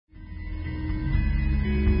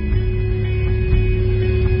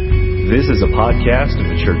This is a podcast of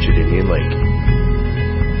the Church at Indian Lake.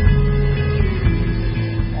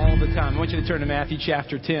 All the time. I want you to turn to Matthew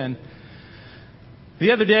chapter 10.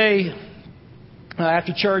 The other day,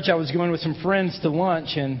 after church, I was going with some friends to lunch,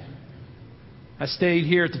 and I stayed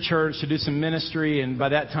here at the church to do some ministry, and by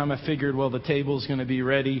that time I figured, well, the table's going to be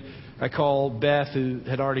ready. I called Beth, who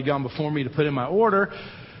had already gone before me, to put in my order,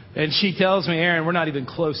 and she tells me, Aaron, we're not even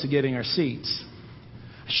close to getting our seats.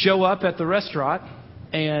 I show up at the restaurant,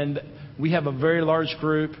 and we have a very large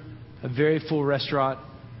group, a very full restaurant.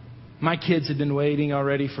 My kids had been waiting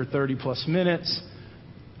already for 30 plus minutes.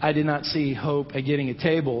 I did not see hope at getting a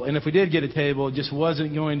table. And if we did get a table, it just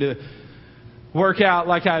wasn't going to work out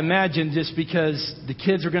like I imagined, just because the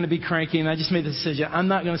kids were going to be cranky. And I just made the decision, I'm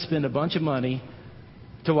not going to spend a bunch of money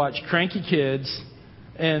to watch cranky kids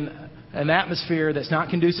in an atmosphere that's not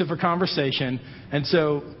conducive for conversation. And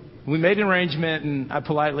so we made an arrangement, and I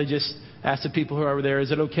politely just asked the people who were there,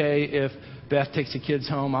 is it okay if Beth takes the kids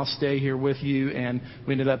home? I'll stay here with you. And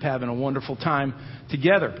we ended up having a wonderful time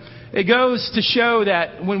together. It goes to show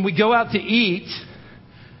that when we go out to eat,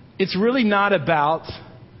 it's really not about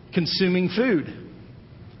consuming food.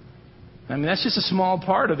 I mean, that's just a small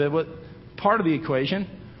part of it, part of the equation.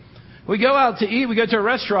 We go out to eat, we go to a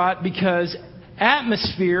restaurant because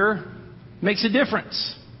atmosphere makes a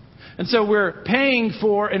difference. And so we're paying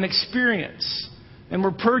for an experience. And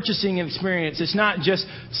we're purchasing an experience. It's not just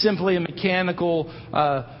simply a mechanical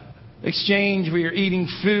exchange. We are eating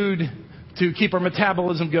food to keep our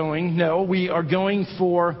metabolism going. No, we are going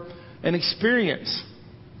for an experience.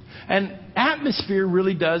 And atmosphere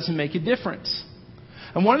really does make a difference.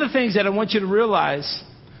 And one of the things that I want you to realize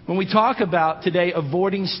when we talk about today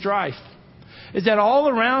avoiding strife is that all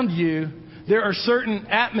around you, there are certain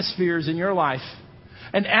atmospheres in your life.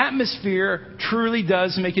 An atmosphere truly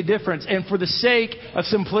does make a difference. And for the sake of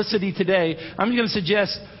simplicity today, I'm going to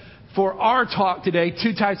suggest for our talk today,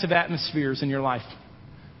 two types of atmospheres in your life.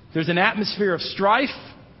 There's an atmosphere of strife,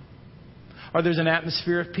 or there's an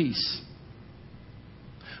atmosphere of peace.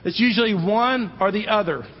 It's usually one or the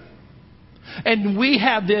other. And we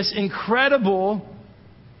have this incredible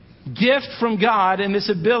gift from God and this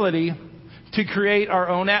ability to create our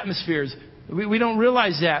own atmospheres. We don't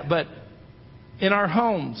realize that, but in our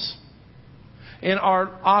homes, in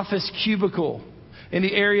our office cubicle, in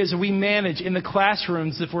the areas that we manage, in the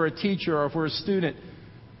classrooms if we're a teacher or if we're a student.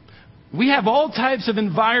 We have all types of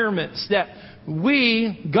environments that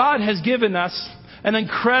God has given us an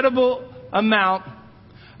incredible amount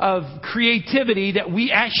of creativity that we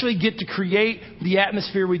actually get to create the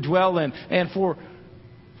atmosphere we dwell in. And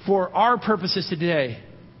for our purposes today,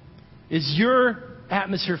 is your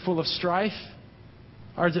atmosphere full of strife?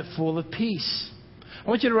 Or is it full of peace? I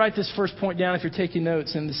want you to write this first point down if you're taking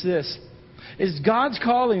notes, and it's this. Is God's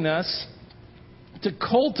calling us to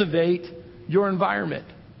cultivate your environment.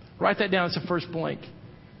 Write that down as the first blank.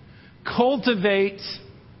 Cultivate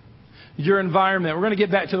your environment. We're going to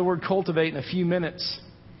get back to the word cultivate in a few minutes.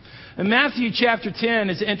 And Matthew chapter 10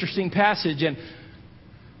 is an interesting passage, and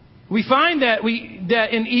we find that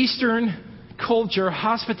in Eastern culture,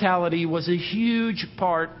 hospitality was a huge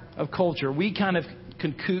part of culture. We kind of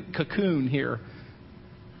cocoon here.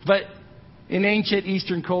 But in ancient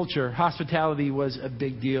Eastern culture, hospitality was a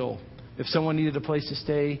big deal. If someone needed a place to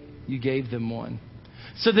stay, you gave them one.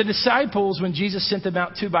 So the disciples, when Jesus sent them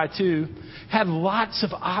out 2 by 2, had lots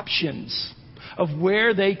of options of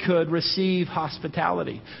where they could receive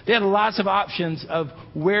hospitality. They had lots of options of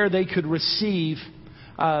where they could receive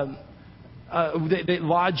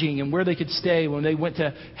lodging and where they could stay when they went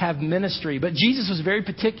to have ministry. But Jesus was very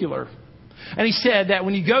particular. And he said that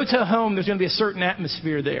when you go to a home, there's going to be a certain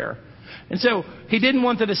atmosphere there. And so he didn't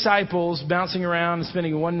want the disciples bouncing around and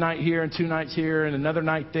spending one night here and 2 nights here and another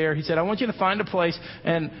night there. He said, I want you to find a place,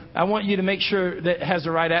 and I want you to make sure that it has the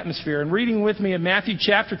right atmosphere. And reading with me in Matthew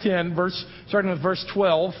chapter 10, starting with verse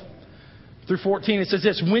 12 through 14, it says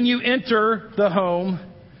this: when you enter the home,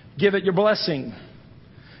 give it your blessing.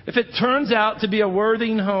 If it turns out to be a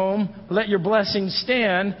worthy home, let your blessing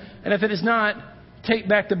stand. And if it is not, take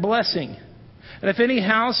back the blessing. And if any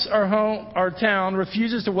house or home or town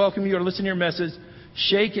refuses to welcome you or listen to your message,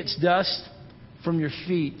 shake its dust from your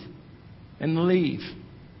feet and leave.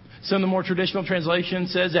 Some of the more traditional translation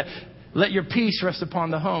says that let your peace rest upon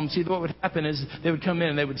the home. See, what would happen is they would come in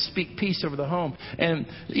and they would speak peace over the home. And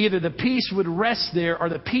either the peace would rest there or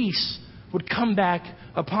the peace would come back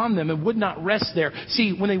upon them and would not rest there.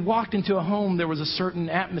 See, when they walked into a home, there was a certain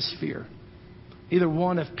atmosphere, either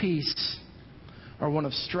one of peace or one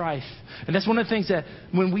of strife. And that's one of the things that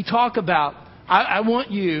when we talk about, I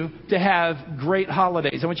want you to have great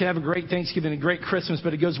holidays. I want you to have a great Thanksgiving and a great Christmas,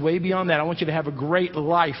 but it goes way beyond that. I want you to have a great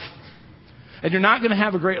life. And you're not going to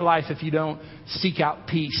have a great life if you don't seek out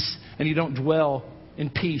peace and you don't dwell in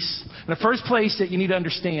peace. And the first place that you need to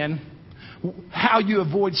understand how you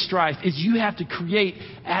avoid strife is you have to create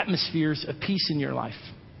atmospheres of peace in your life.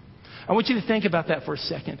 I want you to think about that for a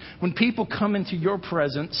second. When people come into your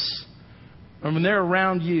presence or when they're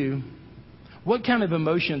around you, what kind of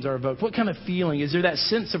emotions are evoked? What kind of feeling? Is there that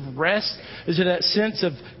sense of rest? Is there that sense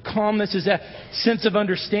of calmness? Is that sense of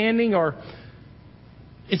understanding? Or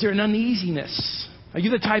is there an uneasiness? Are you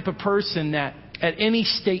the type of person that at any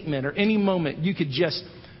statement or any moment you could just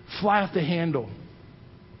fly off the handle?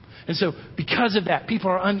 And so because of that,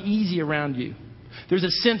 people are uneasy around you. There's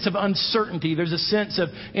a sense of uncertainty. There's a sense of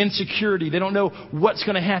insecurity. They don't know what's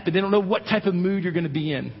going to happen. They don't know what type of mood you're going to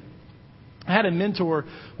be in. I had a mentor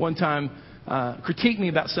one time critique me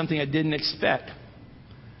about something I didn't expect.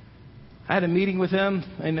 I had a meeting with him,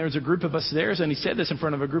 and there was a group of us there, and he said this in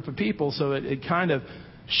front of a group of people, so it kind of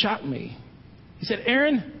shocked me. He said,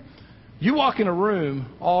 "Aaron, you walk in a room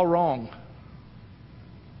all wrong."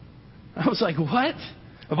 I was like, "What?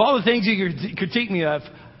 Of all the things you could critique me of,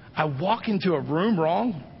 I walk into a room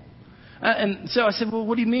wrong?" And so I said, "Well,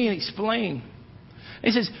 what do you mean? Explain." And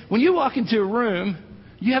he says, "When you walk into a room,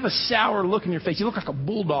 you have a sour look in your face. You look like a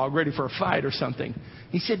bulldog ready for a fight or something."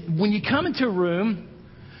 He said, "When you come into a room,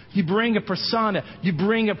 you bring a persona. You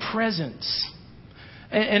bring a presence."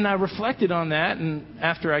 And I reflected on that. And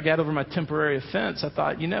after I got over my temporary offense, I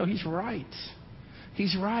thought, he's right.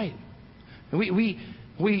 He's right. And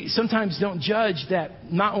we sometimes don't judge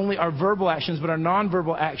that not only our verbal actions, but our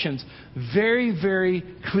nonverbal actions very, very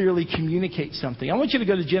clearly communicate something. I want you to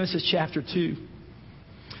go to Genesis chapter 2.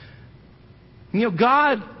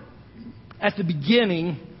 God, at the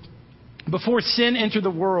beginning, before sin entered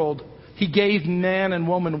the world, He gave man and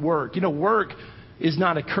woman work. Work is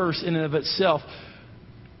not a curse in and of itself.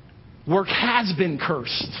 Work has been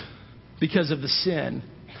cursed because of the sin.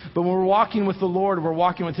 But when we're walking with the Lord, we're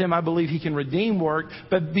walking with Him, I believe He can redeem work.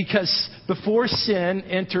 But because before sin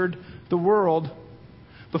entered the world,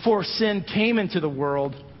 before sin came into the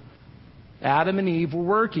world, Adam and Eve were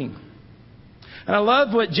working. And I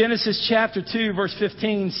love what Genesis chapter 2, verse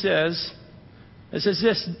 15 says. It says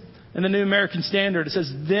this in the New American Standard. It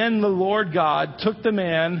says, "Then the Lord God took the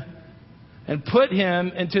man and put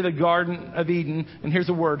him into the Garden of Eden," and here's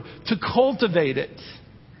the word, "to cultivate it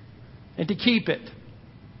and to keep it."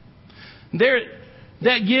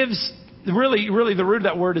 That gives, really the root of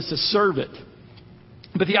that word is to serve it.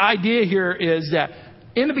 But the idea here is that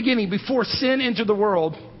in the beginning, before sin entered the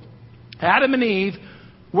world, Adam and Eve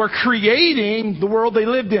were creating the world they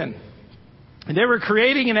lived in. And they were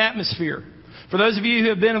creating an atmosphere. For those of you who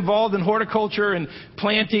have been involved in horticulture and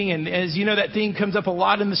planting, and as you know, that theme comes up a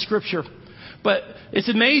lot in the Scripture. But it's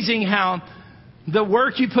amazing how the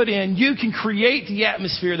work you put in, you can create the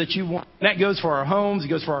atmosphere that you want. That goes for our homes, it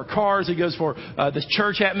goes for our cars, it goes for the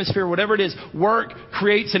church atmosphere, whatever it is. Work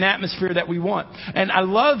creates an atmosphere that we want. And I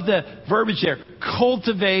love the verbiage there.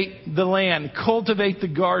 Cultivate the land, cultivate the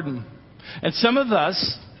garden. And some of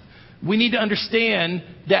us, we need to understand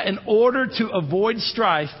that in order to avoid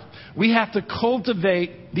strife, we have to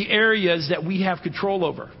cultivate the areas that we have control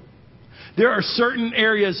over. There are certain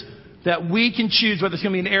areas that we can choose whether it's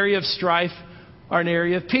going to be an area of strife or an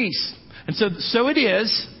area of peace. And so it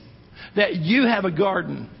is that you have a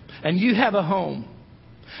garden and you have a home.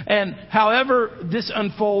 And however this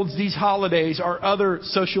unfolds, these holidays or other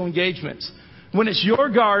social engagements, when it's your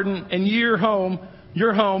garden and your home,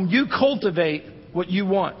 you cultivate what you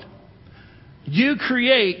want. You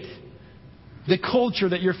create the culture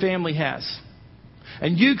that your family has.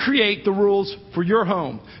 And you create the rules for your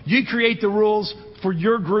home. You create the rules for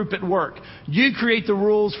your group at work. You create the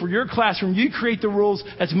rules for your classroom. You create the rules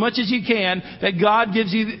as much as you can that God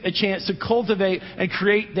gives you a chance to cultivate and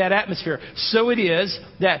create that atmosphere. So it is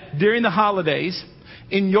that during the holidays,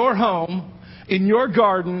 in your home, in your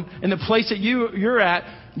garden, in the place that you're at,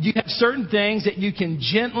 you have certain things that you can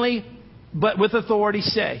gently, but with authority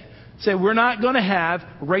say, we're not going to have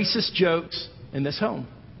racist jokes in this home.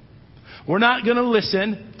 We're not going to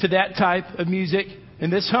listen to that type of music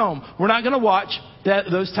in this home. We're not going to watch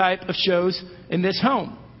those type of shows in this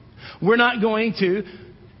home. We're not going to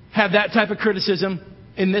have that type of criticism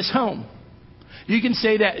in this home. You can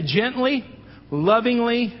say that gently,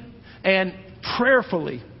 lovingly, and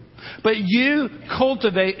prayerfully. But you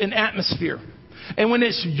cultivate an atmosphere. And when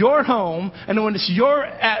it's your home, and when it's your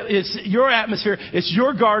atmosphere, it's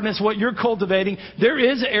your garden, it's what you're cultivating, there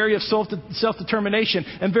is an area of self-determination.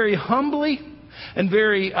 And very humbly and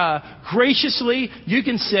very graciously, you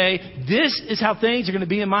can say, this is how things are going to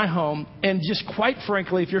be in my home. And just quite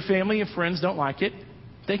frankly, if your family and friends don't like it,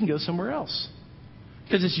 they can go somewhere else.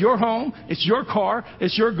 Because it's your home, it's your car,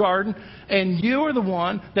 it's your garden, and you are the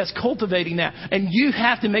one that's cultivating that. And you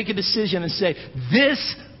have to make a decision and say,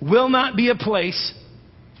 this will not be a place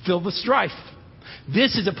filled with strife.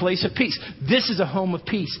 This is a place of peace. This is a home of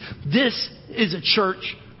peace. This is a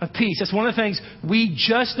church of peace. That's one of the things we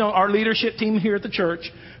just don't, our leadership team here at the church,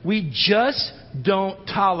 we just don't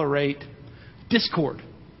tolerate discord.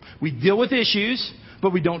 We deal with issues,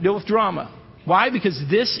 but we don't deal with drama. Why? Because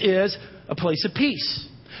this is a place of peace.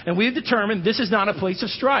 And we've determined this is not a place of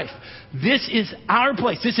strife. This is our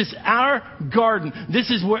place. This is our garden. This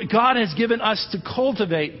is what God has given us to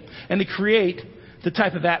cultivate and to create the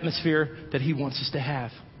type of atmosphere that He wants us to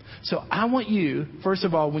have. So I want you, first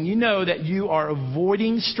of all, when you know that you are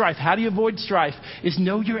avoiding strife, how do you avoid strife? Is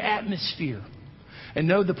know your atmosphere. And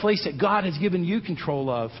know the place that God has given you control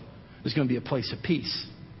of is going to be a place of peace.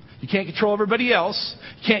 You can't control everybody else.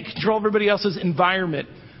 You can't control everybody else's environment.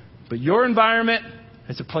 But your environment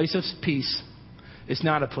is a place of peace. It's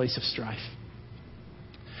not a place of strife.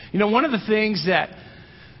 You know, one of the things that,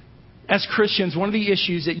 as Christians, one of the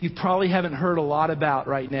issues that you probably haven't heard a lot about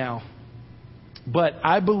right now, but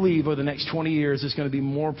I believe over the next 20 years is going to be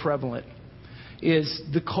more prevalent, is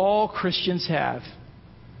the call Christians have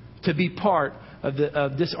to be part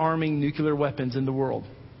of disarming nuclear weapons in the world.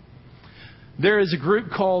 There is a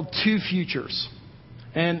group called Two Futures.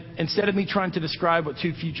 And instead of me trying to describe what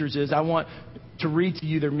Two Futures is, I want to read to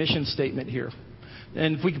you their mission statement here.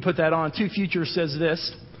 And if we could put that on. Two Futures says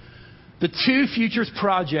this: the Two Futures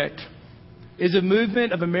Project is a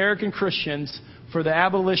movement of American Christians for the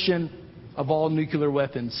abolition of all nuclear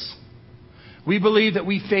weapons. We believe that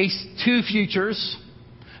we face two futures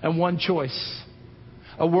and one choice: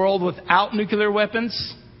 a world without nuclear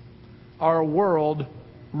weapons or a world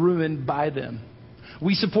ruined by them.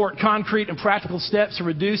 We support concrete and practical steps to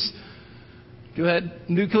reduce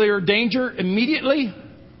nuclear danger immediately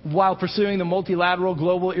while pursuing the multilateral,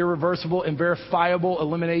 global, irreversible, and verifiable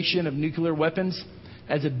elimination of nuclear weapons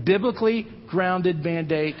as a biblically grounded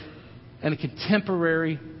mandate and a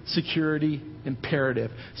contemporary security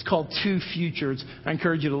imperative. It's called Two Futures. I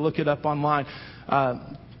encourage you to look it up online.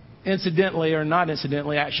 Incidentally, or not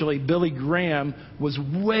incidentally, actually, Billy Graham was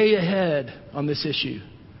way ahead on this issue.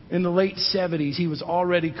 In the late 70s, he was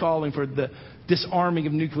already calling for the disarming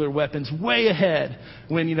of nuclear weapons, way ahead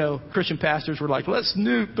when, Christian pastors were like, let's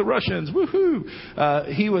nuke the Russians,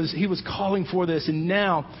 woohoo. He was calling for this, and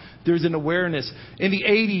now there's an awareness. In the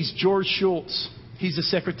 80s, George Shultz, he's the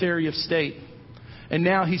Secretary of State, and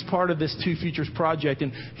now he's part of this Two Futures Project,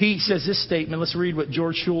 and he says this statement. Let's read what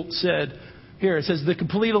George Shultz said. Here, it says, the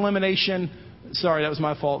complete elimination, sorry, that was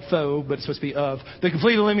my fault, but it's supposed to be of. The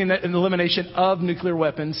complete elimination of nuclear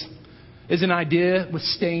weapons is an idea with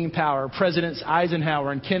staying power. Presidents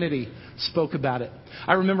Eisenhower and Kennedy spoke about it.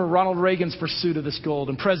 I remember Ronald Reagan's pursuit of this goal,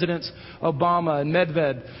 and Presidents Obama and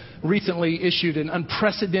Medvedev recently issued an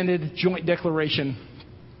unprecedented joint declaration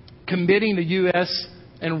committing the U.S.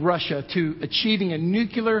 and Russia to achieving a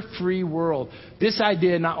nuclear-free world. This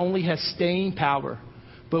idea not only has staying power,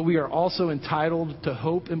 but we are also entitled to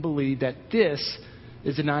hope and believe that this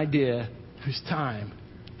is an idea whose time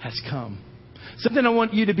has come. Something I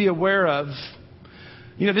want you to be aware of.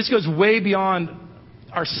 This goes way beyond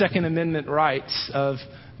our Second Amendment rights of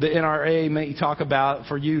the NRA may talk about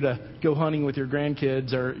for you to go hunting with your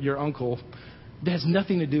grandkids or your uncle. It has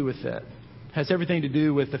nothing to do with that. It has everything to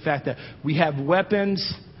do with the fact that we have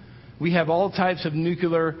weapons. We have all types of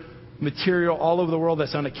nuclear material all over the world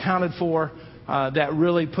that's unaccounted for. That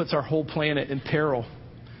really puts our whole planet in peril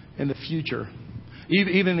in the future.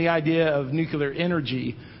 Even the idea of nuclear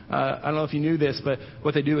energy. I don't know if you knew this, but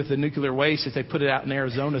what they do with the nuclear waste is they put it out in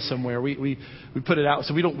Arizona somewhere. We put it out,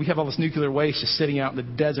 so we have all this nuclear waste just sitting out in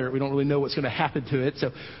the desert. We don't really know what's going to happen to it.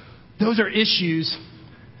 So those are issues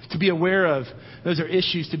to be aware of. Those are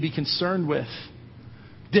issues to be concerned with.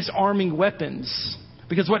 Disarming weapons.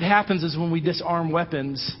 Because what happens is when we disarm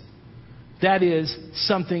weapons, that is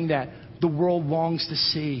something that the world longs to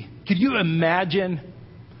see. Could you imagine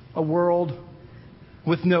a world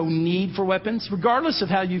with no need for weapons, regardless of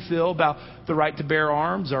how you feel about the right to bear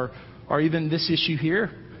arms or even this issue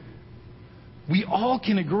here? We all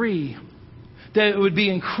can agree that it would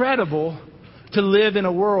be incredible to live in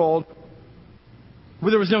a world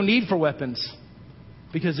where there was no need for weapons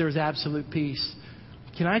because there was absolute peace.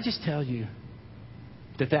 Can I just tell you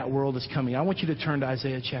that world is coming? I want you to turn to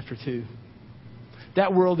Isaiah chapter 2.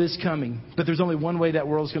 That world is coming, but there's only one way that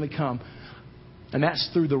world is going to come, and that's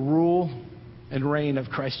through the rule and reign of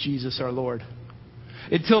Christ Jesus our Lord.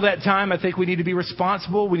 Until that time, I think we need to be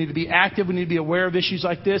responsible. We need to be active. We need to be aware of issues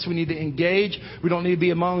like this. We need to engage. We don't need to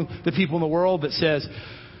be among the people in the world that says,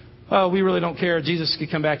 oh, we really don't care. Jesus could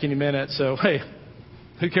come back any minute. So, hey,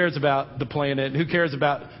 who cares about the planet? Who cares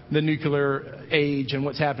about the nuclear age and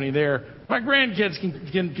what's happening there? My grandkids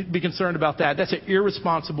can be concerned about that. That's an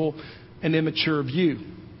irresponsible and immature view.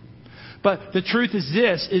 But the truth is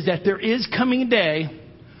this, is that there is coming a day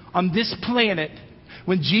on this planet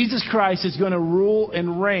when Jesus Christ is going to rule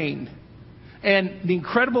and reign. And the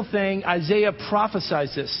incredible thing, Isaiah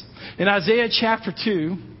prophesies this. In Isaiah chapter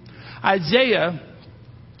 2, Isaiah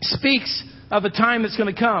speaks of a time that's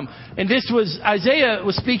going to come. And Isaiah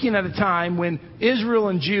was speaking at a time when Israel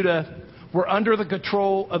and Judah were under the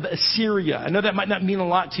control of Assyria. I know that might not mean a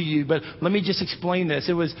lot to you, but let me just explain this.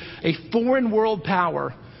 It was a foreign world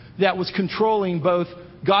power that was controlling both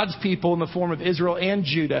God's people in the form of Israel and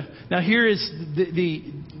Judah. Now here is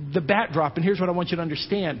the backdrop, and here's what I want you to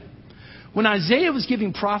understand. When Isaiah was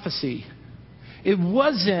giving prophecy,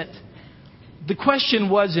 the question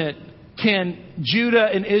wasn't, can Judah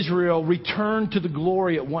and Israel return to the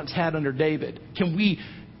glory it once had under David? Can we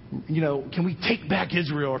take back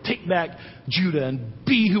Israel or take back Judah and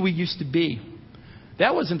be who we used to be?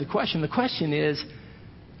 That wasn't the question. The question is,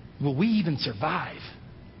 will we even survive?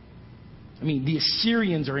 I mean, the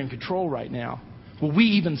Assyrians are in control right now. Will we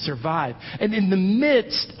even survive? And in the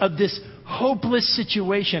midst of this hopeless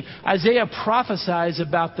situation, Isaiah prophesies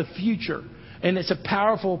about the future. And it's a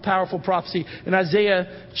powerful, powerful prophecy. In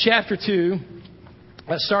Isaiah chapter 2,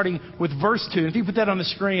 starting with verse 2. If you put that on the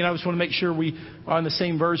screen, I just want to make sure we are on the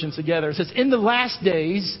same versions together. It says, in the last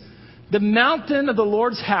days, the mountain of the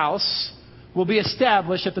Lord's house will be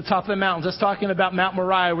established at the top of the mountains. That's talking about Mount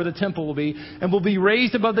Moriah, where the temple will be, and will be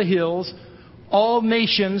raised above the hills. All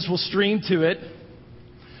nations will stream to it,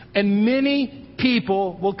 and many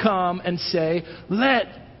people will come and say, let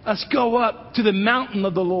us go up to the mountain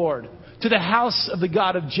of the Lord, to the house of the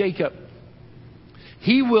God of Jacob.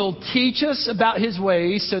 He will teach us about his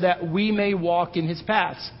ways so that we may walk in his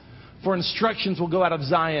paths. For instructions will go out of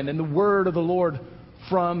Zion and the word of the Lord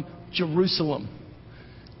from Jerusalem.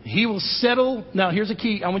 He will settle. Now, here's a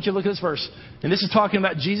key. I want you to look at this verse. And this is talking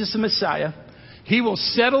about Jesus the Messiah. He will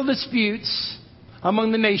settle disputes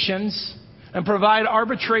among the nations and provide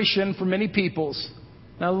arbitration for many peoples.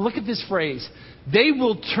 Now, look at this phrase. They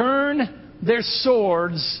will turn their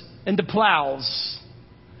swords into plows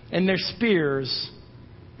and their spears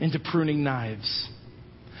into pruning knives.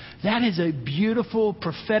 That is a beautiful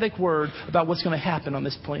prophetic word about what's going to happen on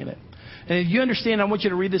this planet. And if you understand, I want you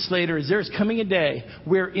to read this later, is there's coming a day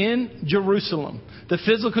where in Jerusalem, the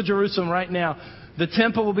physical Jerusalem right now, the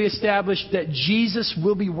temple will be established, that Jesus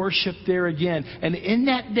will be worshipped there again. And in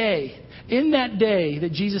that day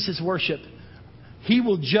that Jesus is worshipped, he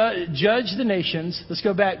will judge the nations. Let's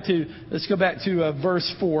go back to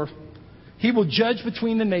verse 4. He will judge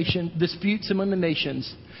between the nations, disputes among the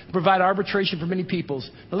nations, provide arbitration for many peoples.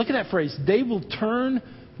 Now look at that phrase. They will turn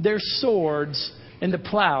their swords into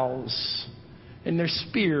plows and their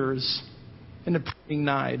spears into pruning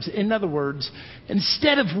knives. In other words,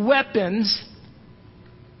 instead of weapons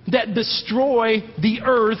that destroy the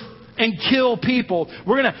earth and kill people,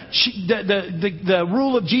 we're going to the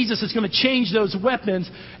rule of Jesus is going to change those weapons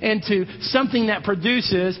into something that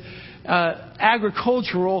produces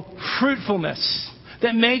agricultural fruitfulness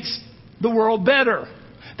that makes the world better,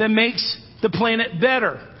 that makes the planet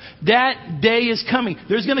better. That day is coming.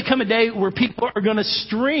 There's going to come a day where people are going to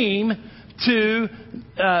stream to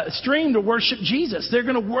worship Jesus. They're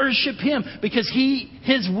going to worship him because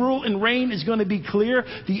his rule and reign is going to be clear.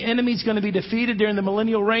 The enemy is going to be defeated during the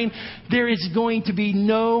millennial reign. There is going to be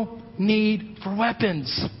no need for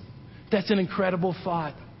weapons. That's an incredible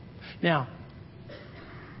thought. Now,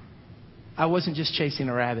 I wasn't just chasing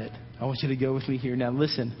a rabbit. I want you to go with me here. Now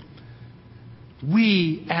listen.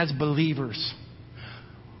 We as believers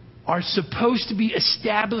are supposed to be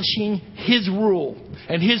establishing his rule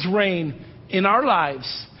and his reign in our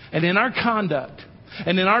lives and in our conduct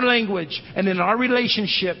and in our language and in our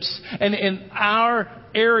relationships and in our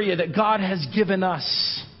area that God has given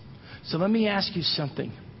us. So let me ask you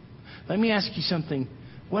something.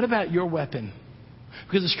 What about your weapon?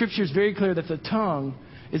 Because the scripture is very clear that the tongue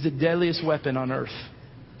is the deadliest weapon on earth.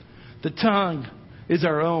 The tongue is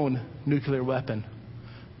our own nuclear weapon.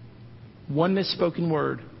 One misspoken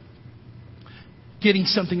word, getting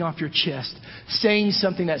something off your chest, saying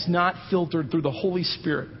something that's not filtered through the Holy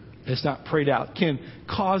Spirit, that's not prayed out, can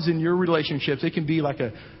cause in your relationships. It can be like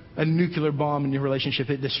a nuclear bomb in your relationship.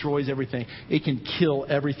 It destroys everything. It can kill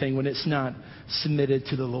everything when it's not submitted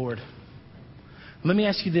to the Lord. Let me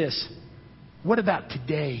ask you this. What about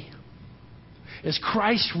today? Is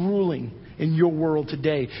Christ ruling in your world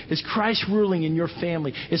today? Is Christ ruling in your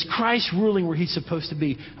family? Is Christ ruling where He's supposed to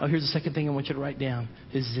be? Oh, here's the second thing I want you to write down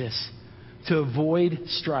is this. To avoid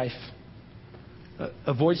strife.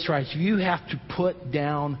 Avoid strife. You have to put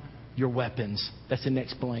down your weapons. That's the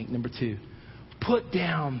next blank, number 2. Put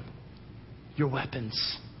down your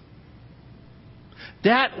weapons.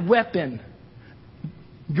 That weapon,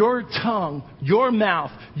 your tongue, your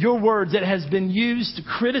mouth, your words that has been used to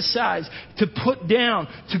criticize, to put down,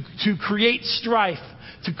 to create strife,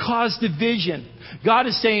 to cause division. God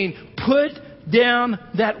is saying, put down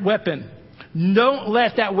that weapon. Don't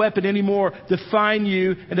let that weapon anymore define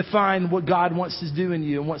you and define what God wants to do in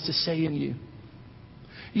you and wants to say in you.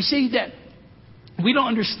 You see that we don't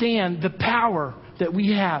understand the power that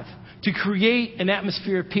we have to create an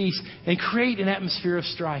atmosphere of peace and create an atmosphere of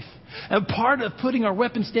strife. And part of putting our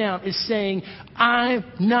weapons down is saying, I'm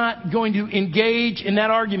not going to engage in that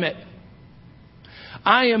argument.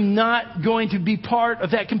 I am not going to be part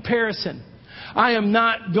of that comparison. I am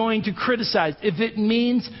not going to criticize. If it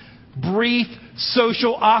means brief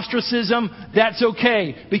social ostracism, that's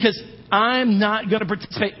okay. Because I'm not going to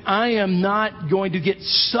participate. I am not going to get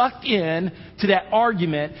sucked in to that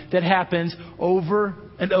argument that happens over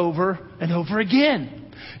and over and over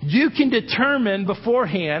again. You can determine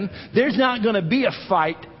beforehand there's not going to be a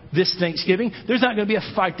fight this Thanksgiving. There's not going to be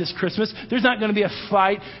a fight this Christmas. There's not going to be a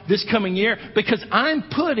fight this coming year because I'm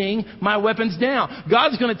putting my weapons down.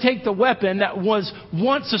 God's going to take the weapon that was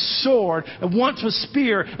once a sword and once a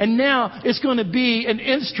spear, and now it's going to be an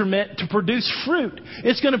instrument to produce fruit.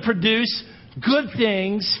 It's going to produce good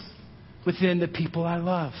things within the people I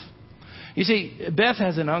love. You see, Beth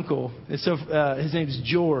has an uncle. And so his name's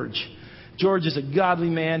George. George is a godly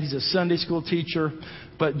man. He's a Sunday school teacher.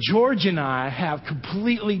 But George and I have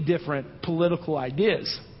completely different political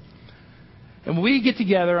ideas. And when we get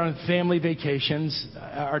together on family vacations,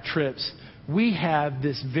 our trips, we have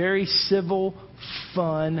this very civil,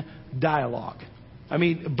 fun dialogue. I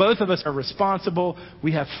mean, both of us are responsible.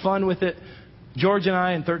 We have fun with it. George and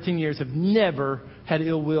I, in 13 years, have never had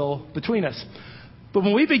ill will between us. But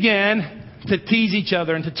when we began to tease each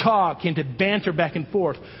other and to talk and to banter back and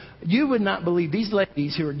forth, you would not believe these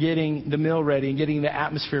ladies who are getting the meal ready and getting the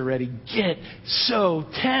atmosphere ready get so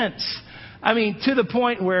tense. I mean, to the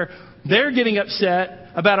point where they're getting upset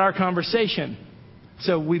about our conversation.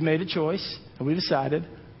 So we've made a choice and we decided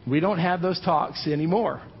we don't have those talks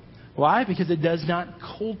anymore. Why? Because it does not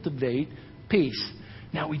cultivate peace.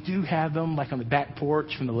 Now, we do have them like on the back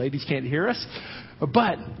porch when the ladies can't hear us.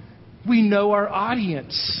 But we know our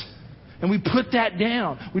audience. And we put that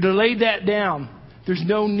down. We laid that down. There's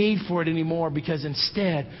no need for it anymore because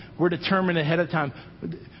instead we're determined ahead of time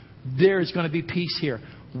there is going to be peace here.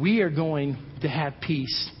 We are going to have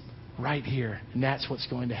peace right here. And that's what's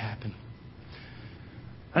going to happen.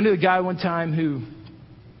 I knew a guy one time who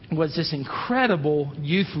was this incredible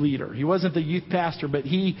youth leader. He wasn't the youth pastor, but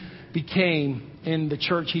he became, in the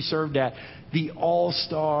church he served at, the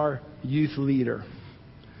all-star youth leader.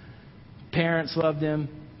 Parents loved him.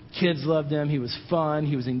 Kids loved him. He was fun.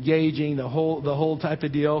 He was engaging, the whole type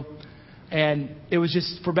of deal. And it was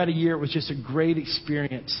just, for about a year, it was just a great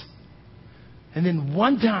experience. And then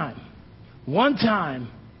one time,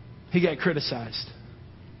 he got criticized.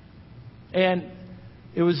 And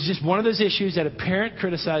it was just one of those issues that a parent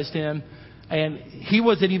criticized him. And he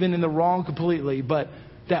wasn't even in the wrong completely. But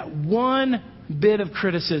that one bit of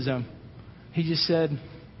criticism, he just said,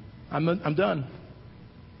 I'm done.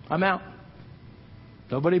 I'm out.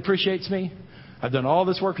 Nobody appreciates me. I've done all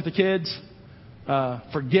this work with the kids.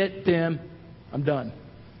 Forget them. I'm done.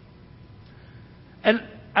 And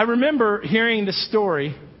I remember hearing this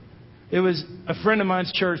story. It was a friend of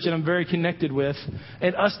mine's church that I'm very connected with.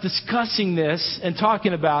 And us discussing this and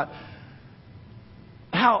talking about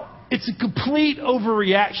how it's a complete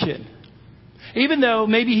overreaction. Even though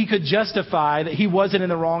maybe he could justify that he wasn't in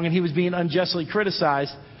the wrong and he was being unjustly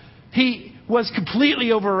criticized, he was completely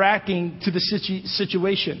overreacting to the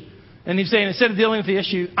situation. And he's saying, instead of dealing with the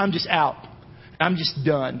issue, I'm just out. I'm just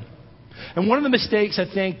done. And one of the mistakes,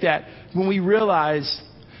 I think, that when we realize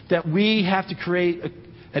that we have to create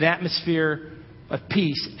an atmosphere of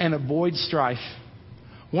peace and avoid strife,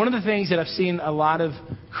 one of the things that I've seen a lot of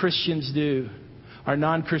Christians do, or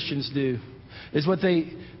non-Christians do, is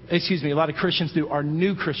a lot of Christians do, or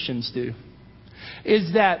new Christians do,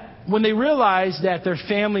 is that when they realize that their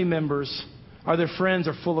family members or their friends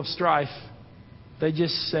are full of strife, they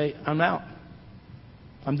just say, I'm out.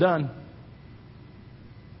 I'm done.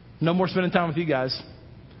 No more spending time with you guys.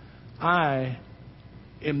 I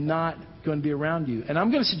am not going to be around you. And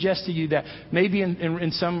I'm going to suggest to you that maybe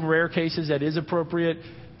in some rare cases that is appropriate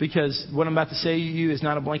because what I'm about to say to you is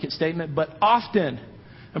not a blanket statement, but often,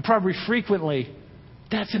 and probably frequently,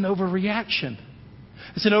 that's an overreaction.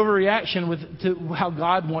 It's an overreaction to how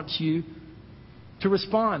God wants you to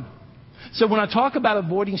respond. So when I talk about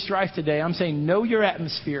avoiding strife today, I'm saying know your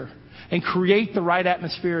atmosphere and create the right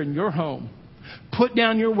atmosphere in your home. Put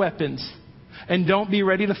down your weapons and don't be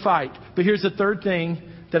ready to fight. But here's the third thing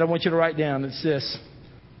that I want you to write down. It's this.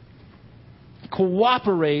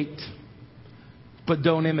 Cooperate, but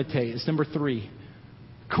don't imitate. It's number 3.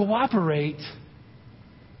 Cooperate,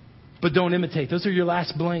 but don't imitate. Those are your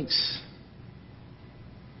last blanks.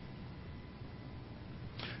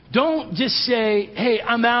 Don't just say, hey,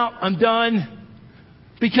 I'm out, I'm done.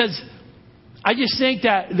 Because I just think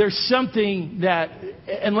that there's something that,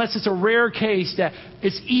 unless it's a rare case, that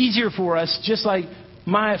it's easier for us, just like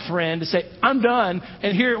my friend, to say, I'm done.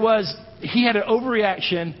 And here it was, he had an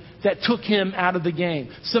overreaction that took him out of the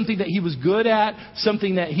game. Something that he was good at,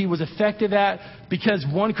 something that he was effective at, because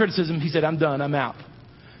one criticism, he said, I'm done, I'm out.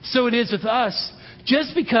 So it is with us.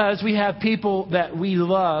 Just because we have people that we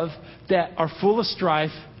love that are full of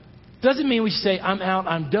strife, doesn't mean we say, I'm out,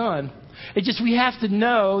 I'm done. It's just we have to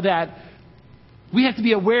know that we have to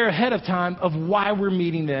be aware ahead of time of why we're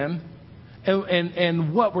meeting them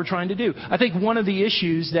and what we're trying to do. I think one of the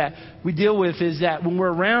issues that we deal with is that when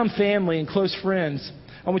we're around family and close friends,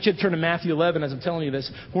 I want you to turn to Matthew 11 as I'm telling you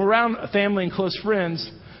this. When we're around family and close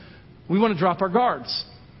friends, we want to drop our guards.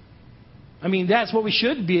 I mean, that's what we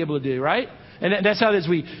should be able to do, right? And that's how it is.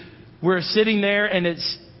 We're sitting there and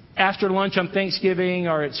it's after lunch on Thanksgiving,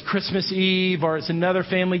 or it's Christmas Eve, or it's another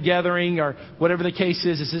family gathering, or whatever the case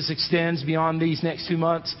is, as this extends beyond these next 2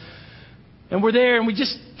 months. And we're there and we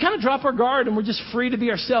just kind of drop our guard and we're just free to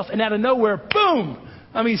be ourselves. And out of nowhere, boom!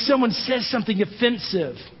 I mean, someone says something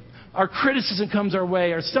offensive. Our criticism comes our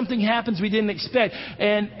way, or something happens we didn't expect.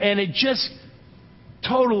 And it just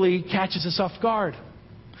totally catches us off guard.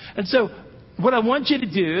 And so what I want you to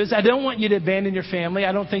do is, I don't want you to abandon your family.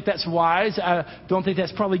 I don't think that's wise. I don't think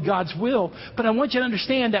that's probably God's will. But I want you to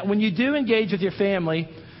understand that when you do engage with your family,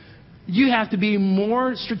 you have to be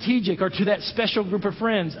more strategic, or to that special group of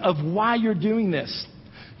friends, of why you're doing this.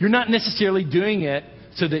 You're not necessarily doing it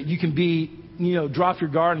so that you can be, drop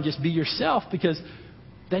your guard and just be yourself, because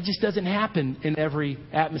that just doesn't happen in every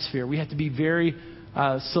atmosphere. We have to be very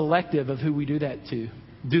selective of who we do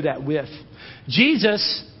that with.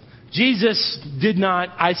 Jesus did not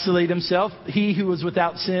isolate himself. He who was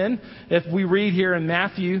without sin. If we read here in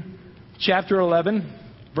Matthew chapter 11,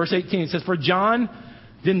 verse 18, it says, for John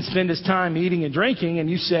didn't spend his time eating and drinking, and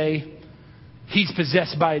you say he's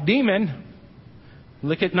possessed by a demon.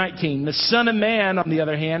 Look at 19. The Son of Man, on the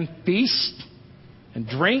other hand, feasts and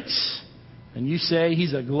drinks, and you say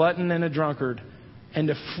he's a glutton and a drunkard, and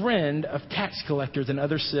a friend of tax collectors and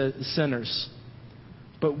other sinners.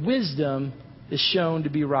 But wisdom is shown to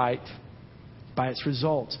be right by its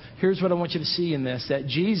results. Here's what I want you to see in this, that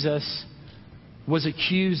Jesus was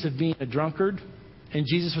accused of being a drunkard, and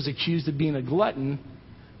Jesus was accused of being a glutton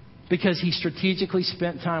because he strategically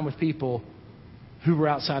spent time with people who were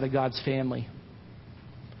outside of God's family.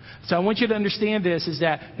 So I want you to understand this, is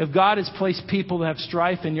that if God has placed people that have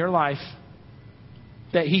strife in your life,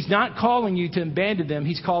 that he's not calling you to abandon them,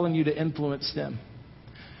 he's calling you to influence them.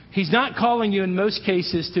 He's not calling you in most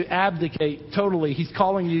cases to abdicate totally. He's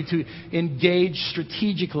calling you to engage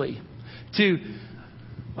strategically. To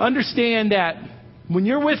understand that when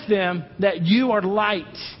you're with them, that you are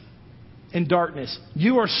light in darkness.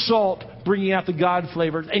 You are salt bringing out the God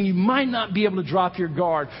flavor. And you might not be able to drop your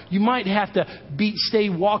guard. You might have to stay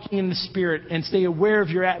walking in the Spirit and stay aware of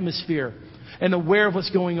your atmosphere and aware of what's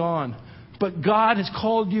going on. But God has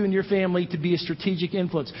called you and your family to be a strategic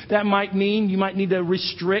influence. That might mean you might need to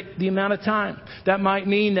restrict the amount of time. That might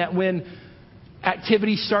mean that when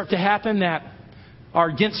activities start to happen that are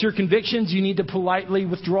against your convictions, you need to politely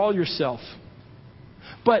withdraw yourself.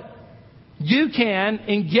 But you can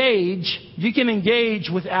engage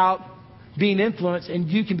without being influenced, and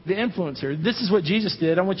you can be the influencer. This is what Jesus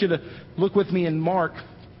did. I want you to look with me in Mark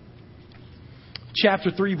chapter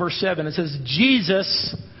 3, verse 7. It says,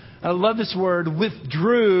 Jesus, I love this word,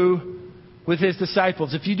 withdrew with his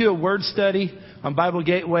disciples. If you do a word study on Bible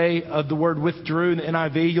Gateway of the word withdrew in the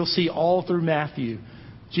NIV, you'll see all through Matthew.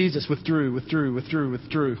 Jesus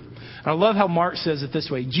withdrew. I love how Mark says it this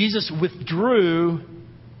way. Jesus withdrew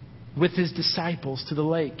with his disciples to the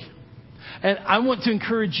lake. And I want to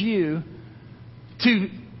encourage you to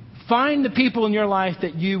find the people in your life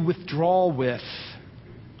that you withdraw with.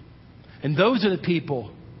 And those are the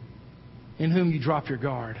people in whom you drop your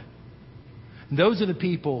guard. And those are the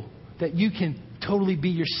people that you can totally be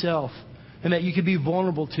yourself and that you can be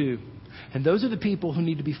vulnerable to. And those are the people who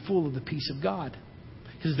need to be full of the peace of God.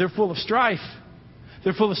 Because they're full of strife.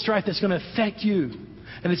 They're full of strife that's going to affect you.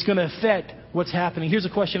 And it's going to affect what's happening. Here's a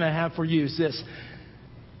question I have for you is this.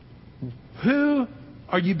 Who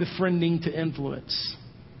are you befriending to influence?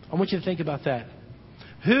 I want you to think about that.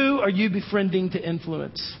 Who are you befriending to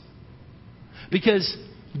influence? Because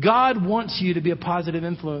God wants you to be a positive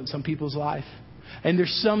influence on people's life. And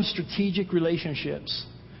there's some strategic relationships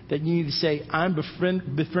that you need to say, I'm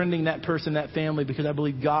befriending that person, that family, because I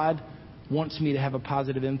believe God wants me to have a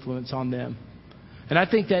positive influence on them. And I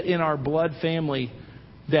think that in our blood family,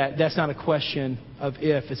 that's not a question of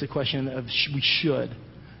if, it's a question of we should.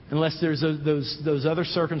 Unless there's those other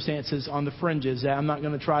circumstances on the fringes that I'm not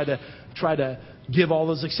going to try to give all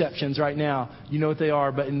those exceptions right now. You know what they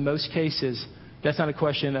are. But in most cases, that's not a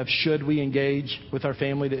question of should we engage with our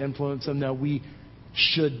family to influence them. No, we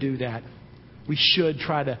should do that. We should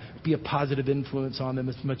try to be a positive influence on them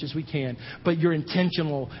as much as we can. But you're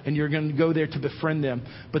intentional and you're going to go there to befriend them.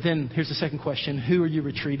 But then here's the second question. Who are you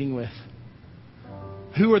retreating with?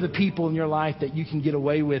 Who are the people in your life that you can get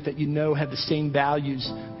away with, that you know have the same values,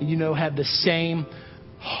 that you know have the same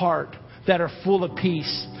heart, that are full of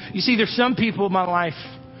peace? You see, there's some people in my life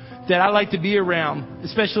that I like to be around,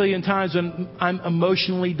 especially in times when I'm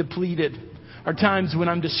emotionally depleted, or times when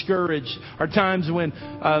I'm discouraged, or times when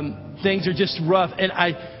things are just rough. And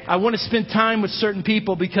I want to spend time with certain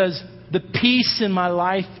people because the peace in my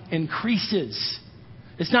life increases.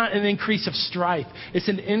 It's not an increase of strife. It's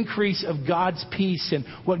an increase of God's peace and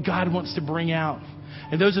what God wants to bring out.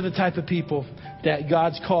 And those are the type of people that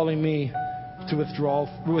God's calling me to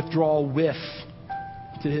withdraw with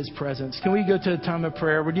to His presence. Can we go to a time of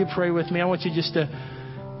prayer? Would you pray with me? I want you just to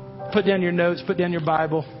put down your notes, put down your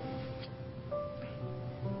Bible.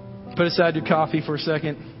 Put aside your coffee for a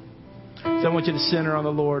second. So I want you to center on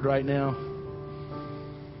the Lord right now.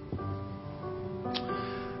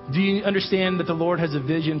 Do you understand that the Lord has a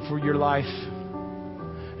vision for your life?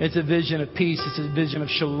 It's a vision of peace. It's a vision of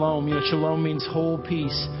shalom. You know, shalom means whole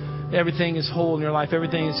peace. Everything is whole in your life.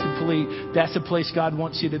 Everything is complete. That's the place God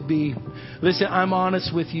wants you to be. Listen, I'm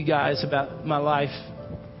honest with you guys about my life.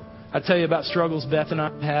 I tell you about struggles Beth and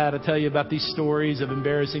I had. I tell you about these stories of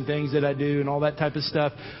embarrassing things that I do and all that type of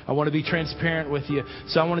stuff. I want to be transparent with you.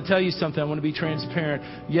 So I want to tell you something. I want to be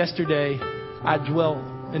transparent. Yesterday, I dwelt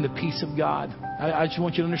in the peace of God. I just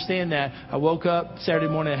want you to understand that. I woke up Saturday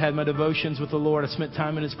morning. I had my devotions with the Lord. I spent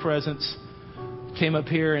time in His presence. Came up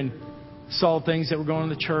here and saw things that were going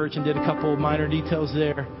on in the church and did a couple of minor details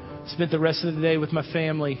there. Spent the rest of the day with my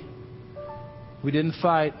family. We didn't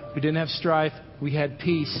fight. We didn't have strife. We had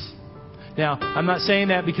peace. Now, I'm not saying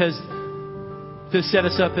that because to set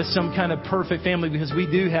us up as some kind of perfect family, because we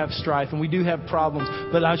do have strife and we do have problems.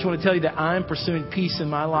 But I just want to tell you that I'm pursuing peace in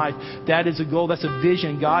my life. That is a goal. That's a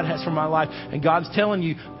vision God has for my life. And God is telling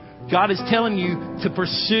you to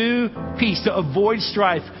pursue peace, to avoid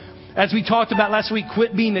strife. As we talked about last week,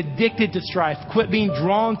 quit being addicted to strife. Quit being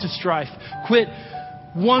drawn to strife. Quit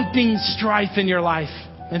wanting strife in your life.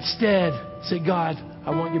 Instead, say, God, I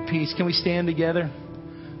want your peace. Can we stand together?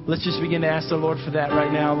 Let's just begin to ask the Lord for that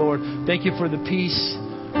right now, Lord. Thank you for the peace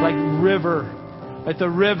like river. Like the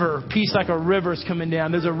river, peace like a river is coming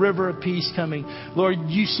down. There's a river of peace coming. Lord,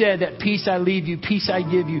 you said that peace I leave you, peace I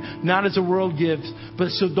give you, not as the world gives, but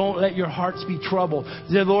so don't let your hearts be troubled.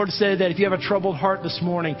 The Lord said that if you have a troubled heart this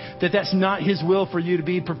morning, that's not His will for you to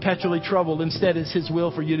be perpetually troubled. Instead, it's His will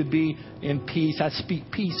for you to be in peace. I speak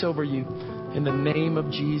peace over you in the name of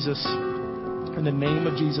Jesus. In the name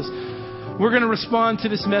of Jesus. We're going to respond to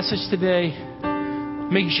this message today,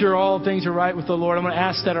 making sure all things are right with the Lord. I'm going to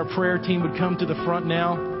ask that our prayer team would come to the front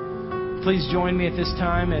now. Please join me at this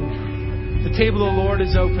time. And the table of the Lord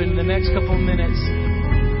is open in the next couple of minutes.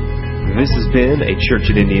 This has been a Church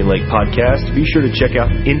at Indian Lake podcast. Be sure to check out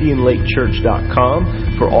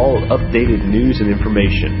IndianLakeChurch.com for all updated news and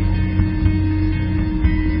information.